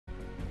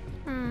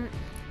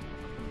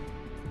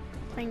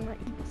playing like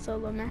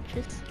solo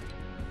matches.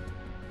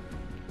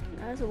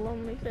 That's a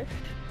lonely fish.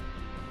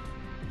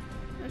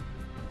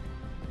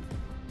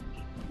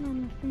 No,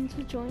 my friends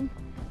will join.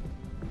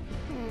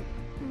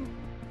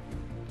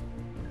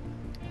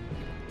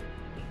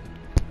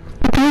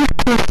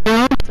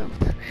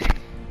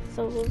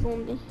 Solo's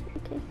lonely.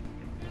 Okay.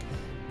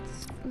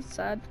 It's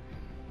sad.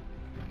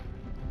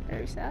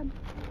 Very sad.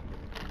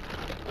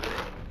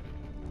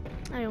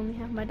 I only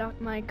have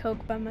my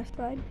Coke by my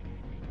side.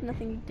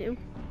 Nothing to do.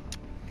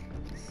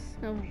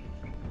 So,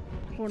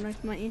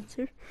 Fortnite's my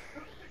answer.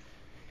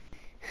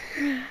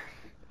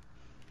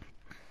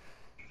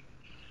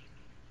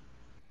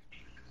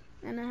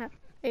 And I have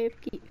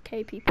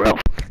AFK people. Bro.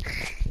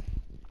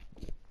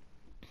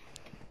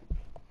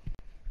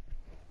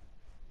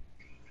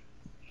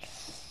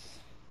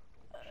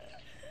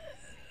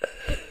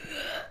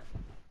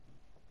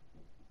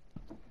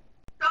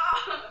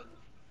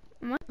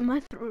 My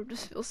throat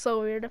just feels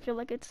so weird. I feel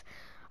like it's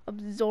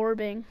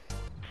absorbing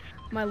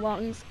my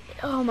lungs.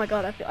 Oh my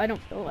god, I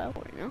don't feel well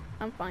right now.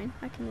 I'm fine.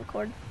 I can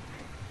record.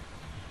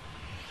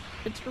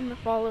 It's from the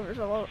followers.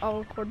 I'll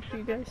record for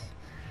you guys.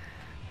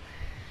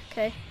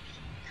 Okay.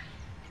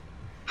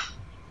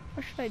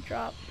 Where should I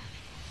drop?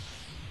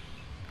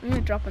 I'm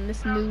gonna drop on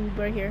this noob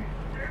right here.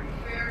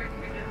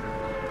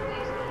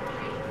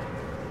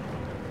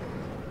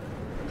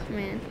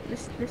 Man,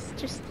 this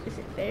just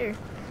isn't fair.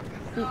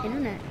 The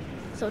internet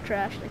is so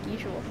trash like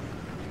usual.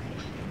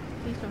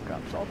 Please don't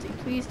drop salty.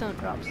 Please don't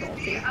drop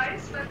salty. Alright,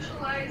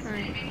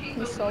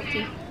 he's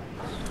salty.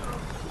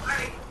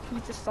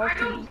 He's a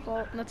salty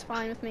default, and that's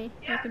fine with me.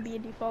 He can be a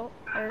default.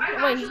 Or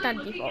wait, he's not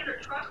a default.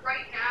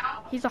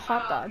 He's a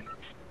hot dog.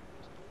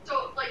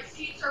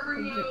 He's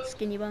a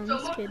skinny bones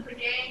kid.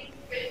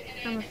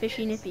 I'm a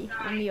fishy nippy.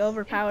 I'm the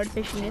overpowered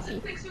fishy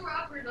nippy.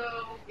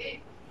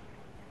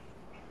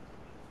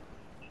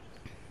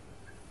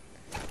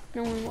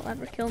 No one will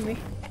ever kill me.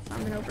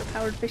 I'm an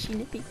overpowered fishy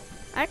nippy.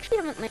 I actually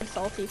haven't played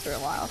salty for a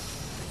while.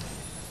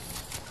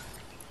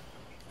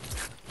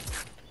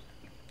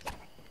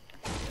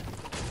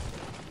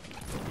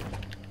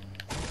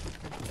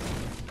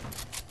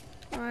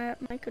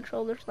 My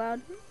controller's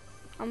loud.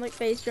 I'm like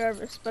FaZe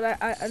Jarvis, but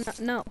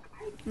no,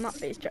 I'm not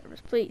FaZe Jarvis.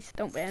 Please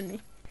don't ban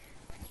me.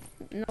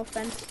 No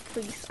offense,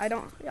 please. I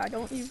don't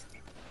use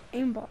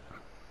aimbot.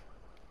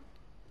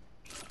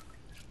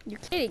 You're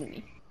kidding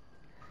me.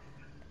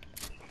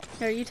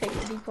 Here, you take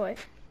the decoy.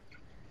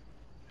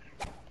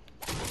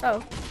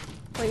 Oh,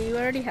 wait, you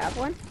already have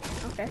one?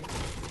 Okay.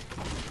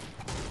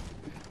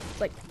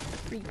 It's like a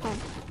free pump.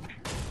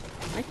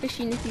 My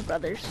fishy nippy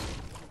brothers.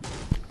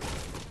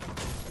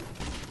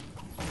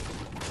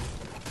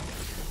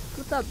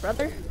 What's up,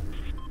 brother?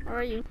 How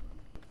are you?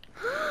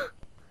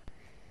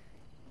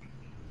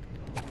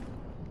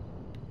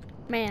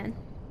 Man,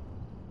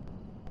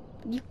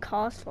 you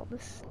caused all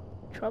this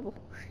trouble.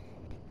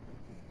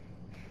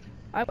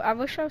 I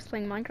wish I was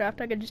playing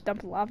Minecraft. I could just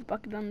dump a lava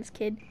bucket on this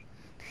kid.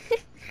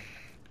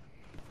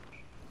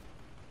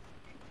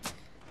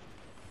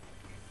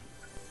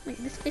 Like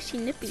this fishy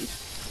nippy.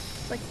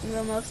 It's like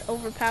the most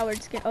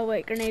overpowered skin. Oh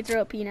wait, grenades are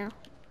OP now.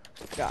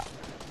 God.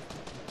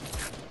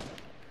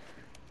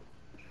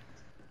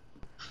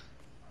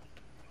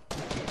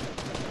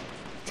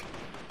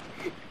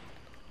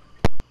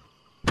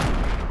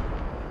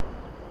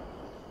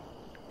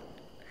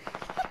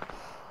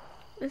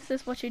 This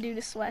is what you do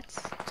to sweats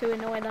to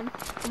annoy them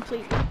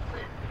completely.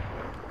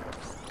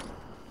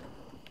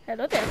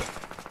 Hello there.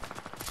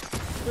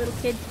 Little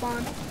kid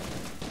spawn.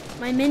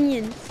 My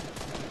minions.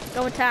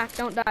 Go attack,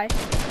 don't die.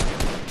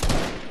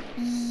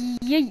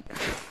 Yeet.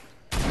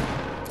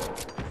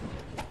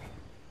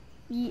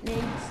 Yeet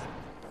nades.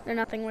 They're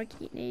nothing like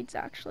yeet nades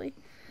actually.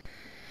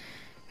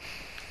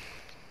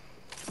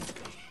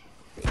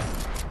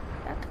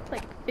 That took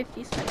like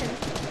 50 seconds.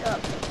 Oh,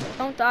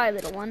 don't die,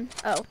 little one.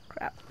 Oh,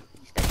 crap.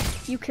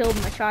 You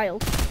killed my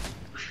child.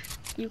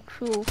 You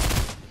cruel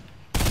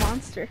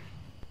monster.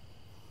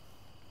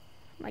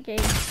 My game.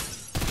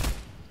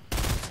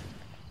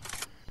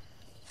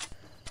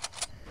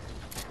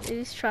 It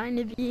is trying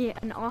to be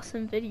an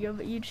awesome video,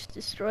 but you just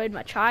destroyed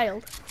my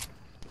child.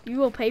 You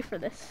will pay for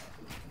this.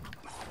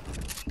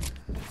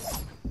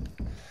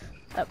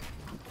 Oh.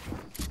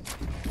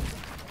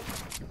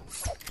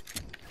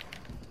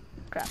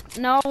 Crap.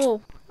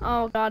 No!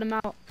 Oh god, I'm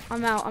out.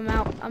 I'm out. I'm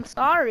out. I'm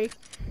sorry.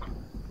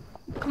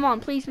 Come on,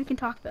 please, we can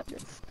talk about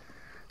this.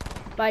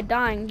 By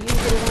dying, you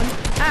little one.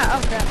 Ah,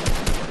 oh crap.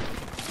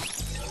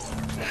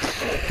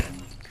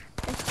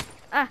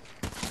 Ah.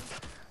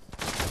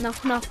 No,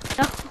 no,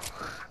 no.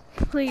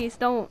 Please,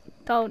 don't.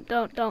 Come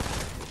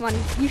on,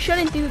 you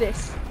shouldn't do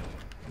this.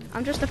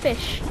 I'm just a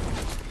fish.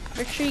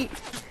 Retreat.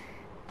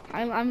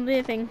 I'm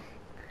leaving.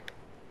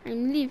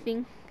 I'm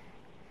leaving.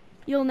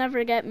 You'll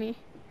never get me.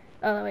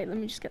 Oh, wait, let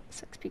me just get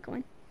this XP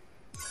coin.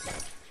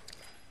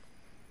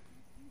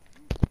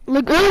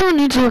 Look, everyone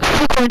needs a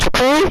XP coin to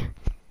play.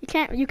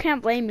 You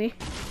can't blame me.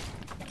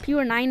 If you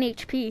were 9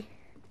 HP.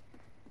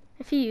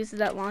 If he uses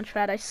that launch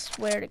pad, I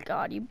swear to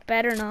God, you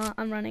better not.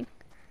 I'm running.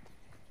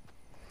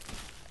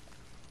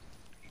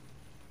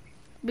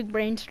 Big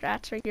brain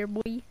strats right here,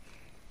 boy.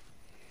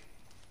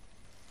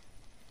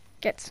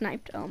 Get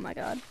sniped. Oh my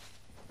god.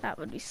 That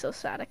would be so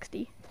sad,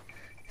 XD.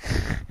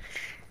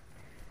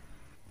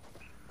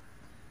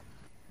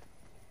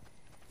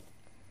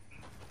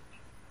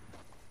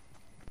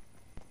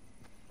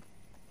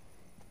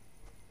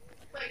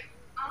 Like,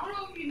 I don't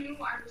know if you knew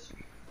I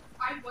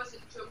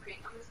wasn't joking.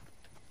 I was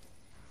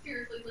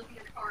seriously looking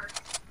at cards.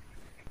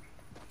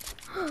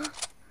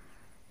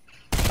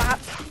 Bop.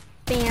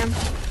 Bam.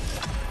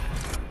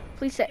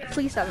 Please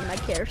have a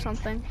med kit or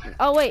something.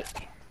 Oh wait.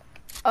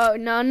 Oh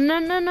no.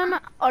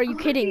 Are you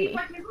kidding me?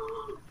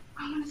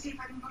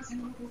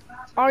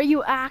 Are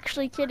you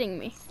actually kidding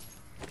me?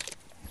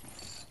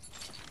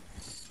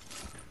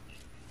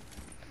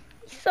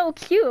 He's so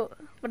cute,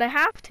 but I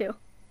have to.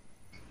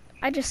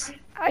 I just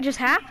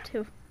have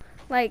to.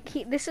 Like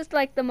this is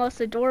like the most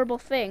adorable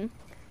thing.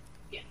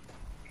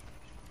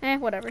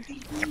 Whatever.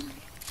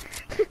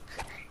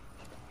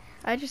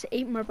 I just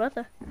ate my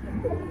brother.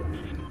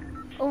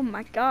 Oh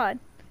my god.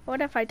 What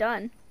have I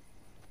done?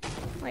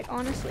 Like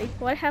honestly,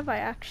 what have I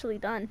actually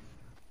done?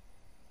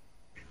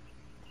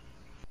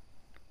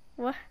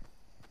 What?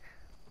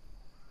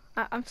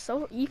 I'm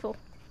so evil.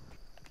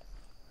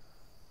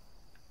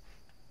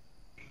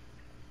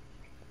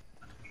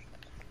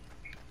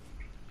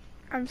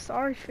 I'm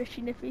sorry,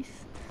 fishy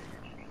nippies.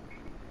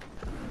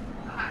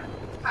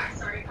 Hi,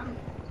 sorry, I'm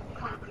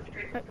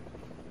concentrating.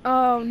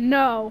 Oh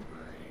no.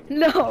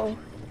 No.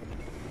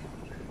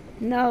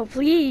 No,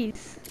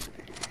 please.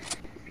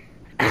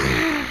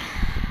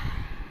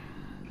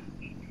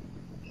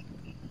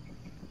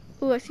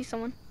 Ooh, I see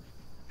someone.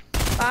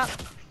 Bop.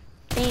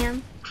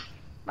 Bam.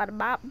 Bada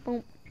bop.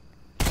 Boom.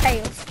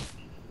 Tails.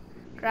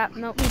 Crap.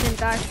 Nope, he didn't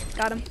die.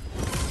 Got him.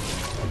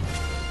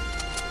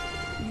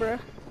 Bruh.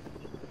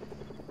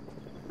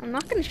 I'm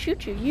not gonna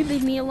shoot you. You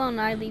leave me alone,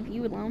 I leave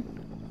you alone.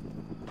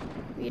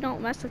 We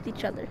don't mess with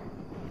each other.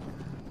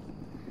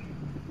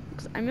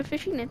 Cause I'm a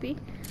fishy nippy.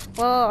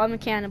 Well, I'm a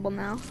cannibal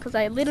now. Cause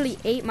I literally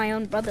ate my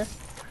own brother.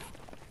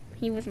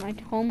 He was my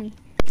homie.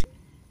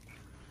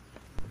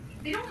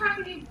 They don't have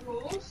any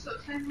rules, so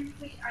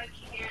technically I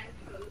can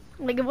post.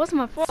 Like it wasn't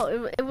my fault.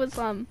 It was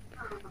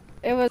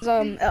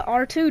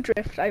R2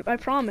 drift. I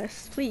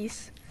promise.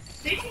 Please.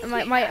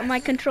 My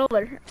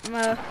controller.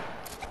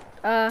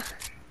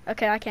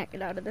 Okay, I can't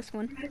get out of this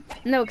one.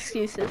 No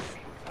excuses.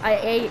 I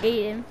ate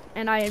him,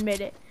 and I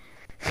admit it.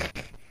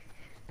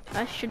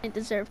 I shouldn't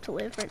deserve to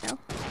live right now.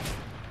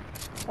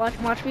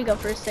 Watch me go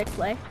for a sick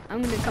play.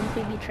 I'm gonna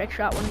completely trick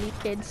shot one of these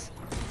kids.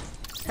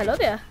 Hello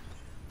there.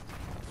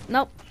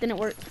 Nope, didn't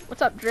work.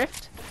 What's up,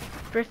 Drift?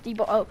 Drifty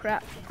bo- oh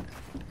crap.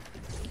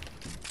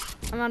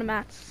 I'm out of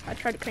mats. I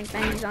tried to crank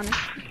bangies on him.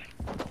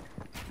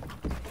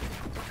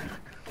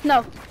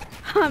 No,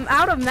 I'm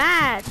out of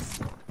mats.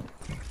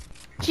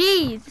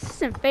 Jeez, this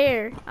isn't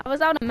fair. I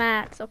was out of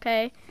mats,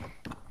 okay?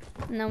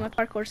 No, my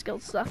parkour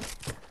skills suck.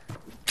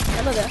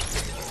 Hello there.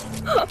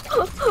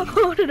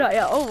 What did I?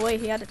 Oh wait,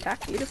 he had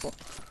attack. Beautiful.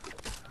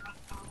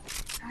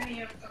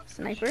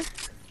 Sniper.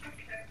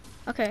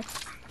 Okay.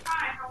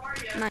 Hi, how are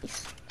you?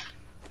 Nice.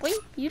 Wait,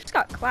 you just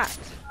got clapped.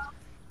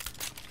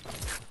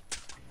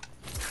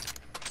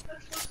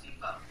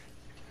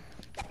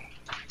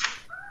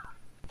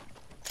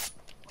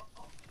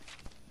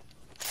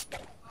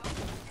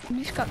 You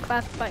just got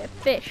clapped by a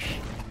fish.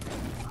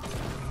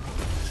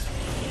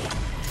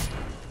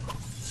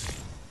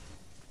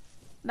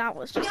 That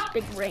was just a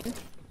big ring.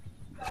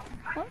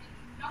 What?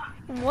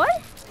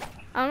 What?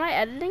 Are my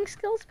editing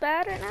skills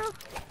bad right now?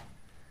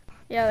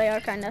 Yeah, they are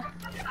kinda.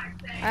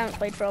 I haven't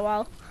played for a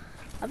while.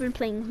 I've been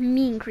playing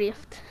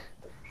Minecraft.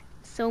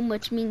 So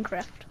much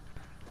Minecraft.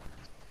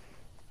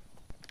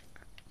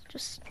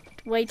 Just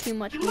way too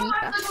much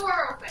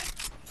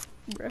Minecraft.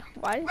 Bruh,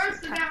 why is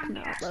this pack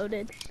not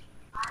loaded?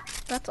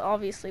 That's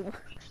obviously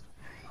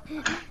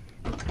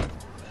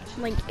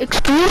like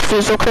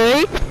excuses,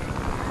 okay?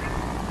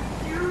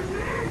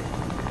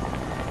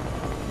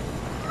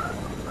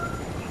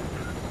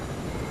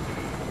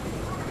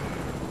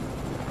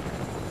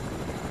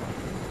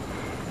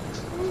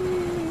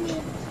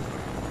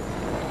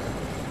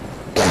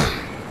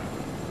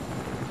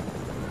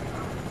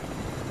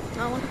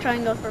 I want to try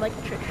and go for like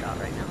a trick shot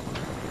right now.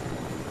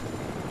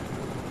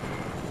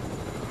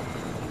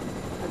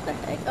 What the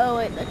heck? Oh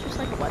wait, that's just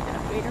like a weapon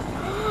upgrader.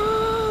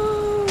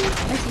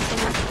 I see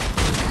someone.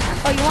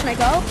 Oh, you want to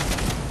go?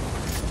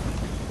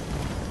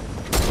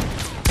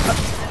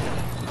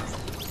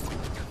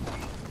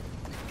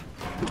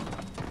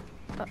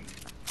 Oh.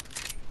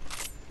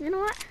 You know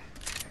what?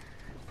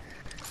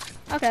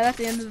 Okay, that's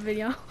the end of the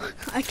video.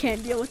 I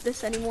can't deal with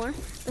this anymore.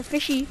 The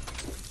fishy.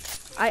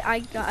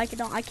 I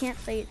can't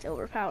say it's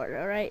overpowered.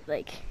 All right,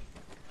 like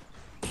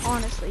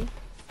honestly.